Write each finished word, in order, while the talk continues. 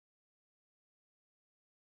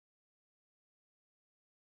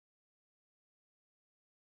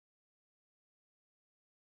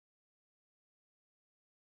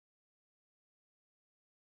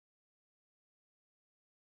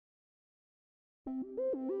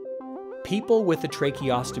People with a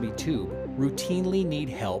tracheostomy tube routinely need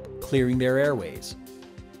help clearing their airways.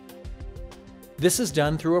 This is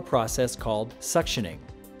done through a process called suctioning.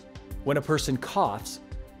 When a person coughs,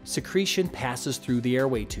 secretion passes through the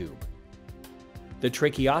airway tube. The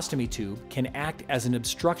tracheostomy tube can act as an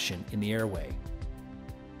obstruction in the airway.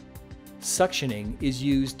 Suctioning is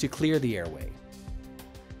used to clear the airway.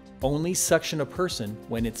 Only suction a person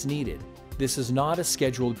when it's needed. This is not a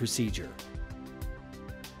scheduled procedure.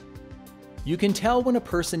 You can tell when a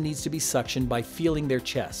person needs to be suctioned by feeling their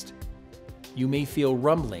chest. You may feel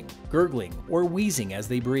rumbling, gurgling, or wheezing as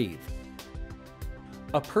they breathe.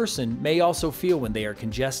 A person may also feel when they are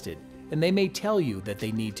congested, and they may tell you that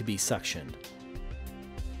they need to be suctioned.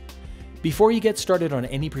 Before you get started on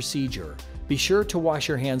any procedure, be sure to wash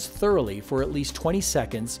your hands thoroughly for at least 20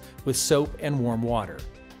 seconds with soap and warm water.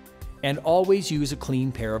 And always use a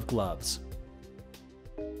clean pair of gloves.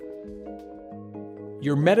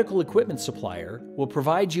 Your medical equipment supplier will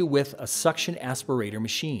provide you with a suction aspirator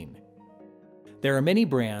machine. There are many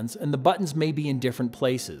brands and the buttons may be in different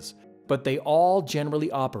places, but they all generally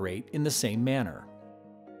operate in the same manner.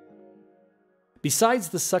 Besides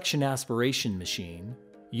the suction aspiration machine,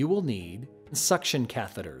 you will need suction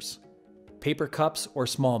catheters, paper cups or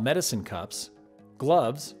small medicine cups,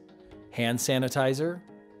 gloves, hand sanitizer,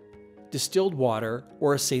 distilled water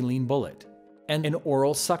or a saline bullet, and an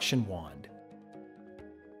oral suction wand.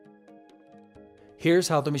 Here's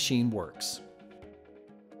how the machine works.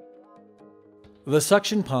 The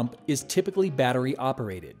suction pump is typically battery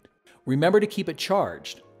operated. Remember to keep it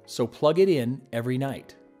charged, so plug it in every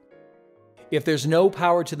night. If there's no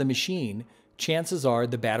power to the machine, chances are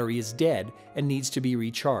the battery is dead and needs to be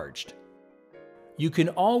recharged. You can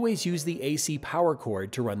always use the AC power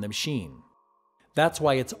cord to run the machine. That's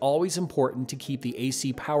why it's always important to keep the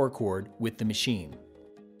AC power cord with the machine.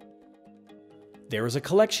 There is a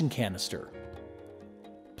collection canister.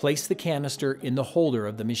 Place the canister in the holder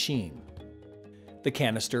of the machine. The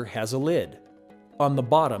canister has a lid. On the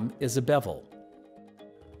bottom is a bevel.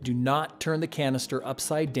 Do not turn the canister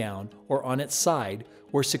upside down or on its side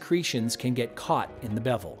where secretions can get caught in the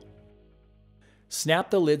bevel. Snap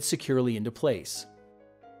the lid securely into place.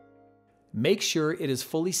 Make sure it is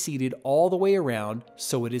fully seated all the way around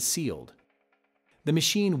so it is sealed. The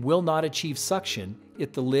machine will not achieve suction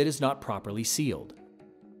if the lid is not properly sealed.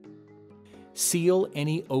 Seal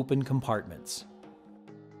any open compartments.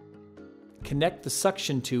 Connect the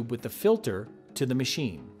suction tube with the filter to the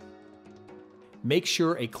machine. Make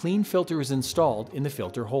sure a clean filter is installed in the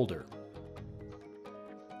filter holder.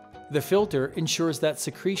 The filter ensures that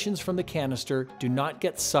secretions from the canister do not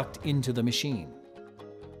get sucked into the machine.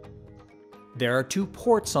 There are 2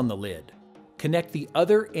 ports on the lid. Connect the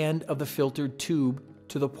other end of the filtered tube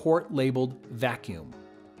to the port labeled vacuum.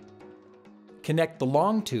 Connect the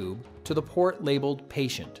long tube to the port labeled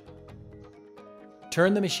patient.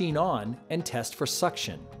 Turn the machine on and test for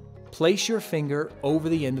suction. Place your finger over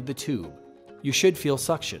the end of the tube. You should feel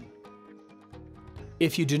suction.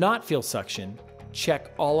 If you do not feel suction,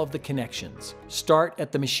 check all of the connections. Start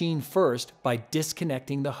at the machine first by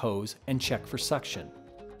disconnecting the hose and check for suction.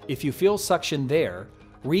 If you feel suction there,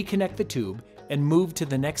 reconnect the tube and move to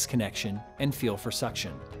the next connection and feel for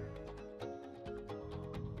suction.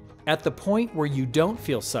 At the point where you don't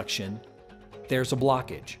feel suction, there's a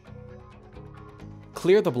blockage.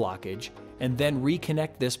 Clear the blockage and then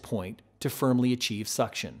reconnect this point to firmly achieve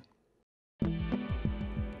suction.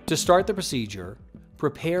 To start the procedure,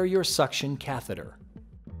 prepare your suction catheter.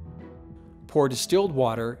 Pour distilled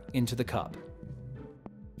water into the cup.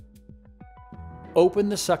 Open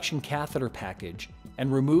the suction catheter package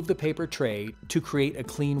and remove the paper tray to create a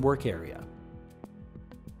clean work area.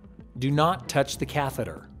 Do not touch the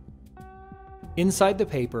catheter. Inside the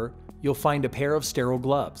paper, you'll find a pair of sterile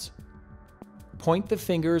gloves. Point the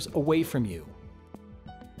fingers away from you.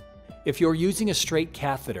 If you're using a straight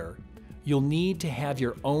catheter, you'll need to have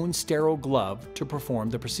your own sterile glove to perform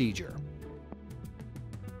the procedure.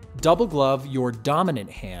 Double glove your dominant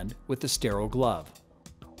hand with the sterile glove.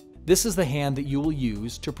 This is the hand that you will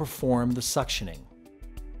use to perform the suctioning.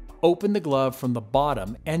 Open the glove from the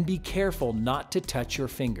bottom and be careful not to touch your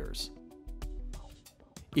fingers.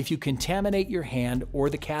 If you contaminate your hand or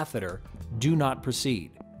the catheter, do not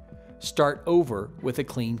proceed. Start over with a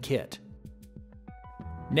clean kit.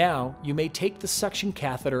 Now you may take the suction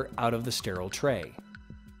catheter out of the sterile tray.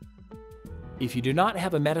 If you do not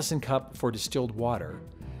have a medicine cup for distilled water,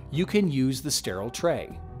 you can use the sterile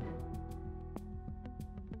tray.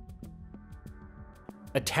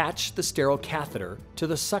 Attach the sterile catheter to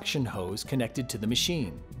the suction hose connected to the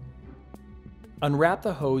machine. Unwrap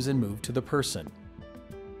the hose and move to the person.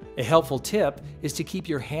 A helpful tip is to keep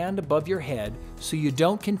your hand above your head so you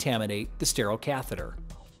don't contaminate the sterile catheter.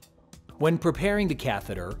 When preparing the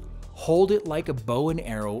catheter, hold it like a bow and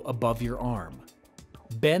arrow above your arm.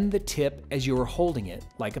 Bend the tip as you are holding it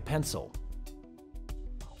like a pencil.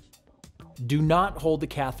 Do not hold the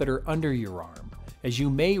catheter under your arm, as you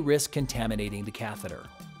may risk contaminating the catheter.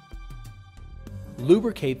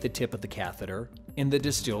 Lubricate the tip of the catheter in the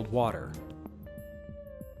distilled water.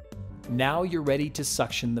 Now you're ready to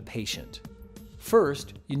suction the patient.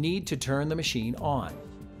 First, you need to turn the machine on.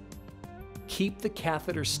 Keep the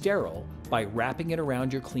catheter sterile by wrapping it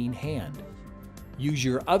around your clean hand. Use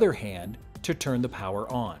your other hand to turn the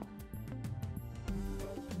power on.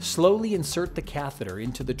 Slowly insert the catheter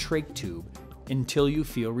into the trach tube until you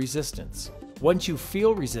feel resistance. Once you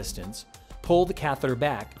feel resistance, pull the catheter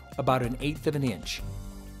back about 1/8 of an inch.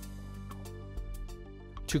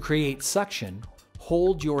 To create suction,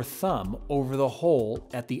 hold your thumb over the hole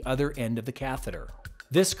at the other end of the catheter.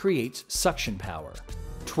 This creates suction power.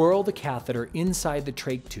 Twirl the catheter inside the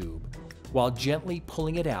trach tube while gently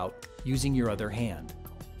pulling it out using your other hand.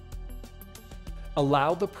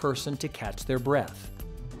 Allow the person to catch their breath.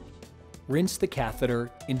 Rinse the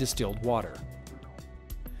catheter in distilled water.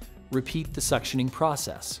 Repeat the suctioning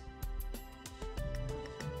process.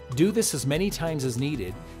 Do this as many times as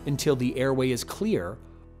needed until the airway is clear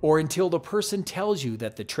or until the person tells you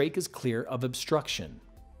that the trach is clear of obstruction.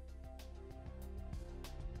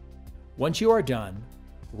 Once you are done,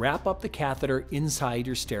 wrap up the catheter inside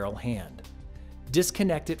your sterile hand.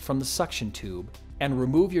 Disconnect it from the suction tube and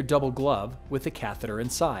remove your double glove with the catheter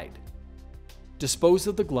inside. Dispose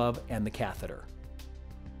of the glove and the catheter.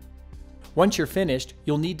 Once you're finished,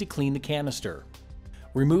 you'll need to clean the canister.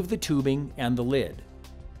 Remove the tubing and the lid.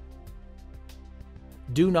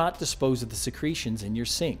 Do not dispose of the secretions in your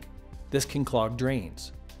sink. This can clog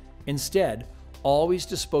drains. Instead, always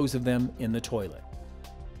dispose of them in the toilet.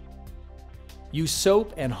 Use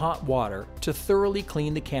soap and hot water to thoroughly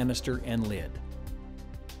clean the canister and lid.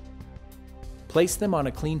 Place them on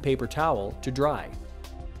a clean paper towel to dry.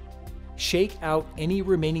 Shake out any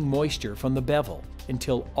remaining moisture from the bevel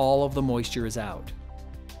until all of the moisture is out.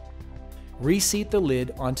 Reseat the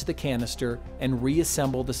lid onto the canister and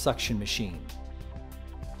reassemble the suction machine.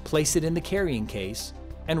 Place it in the carrying case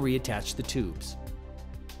and reattach the tubes.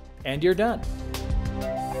 And you're done.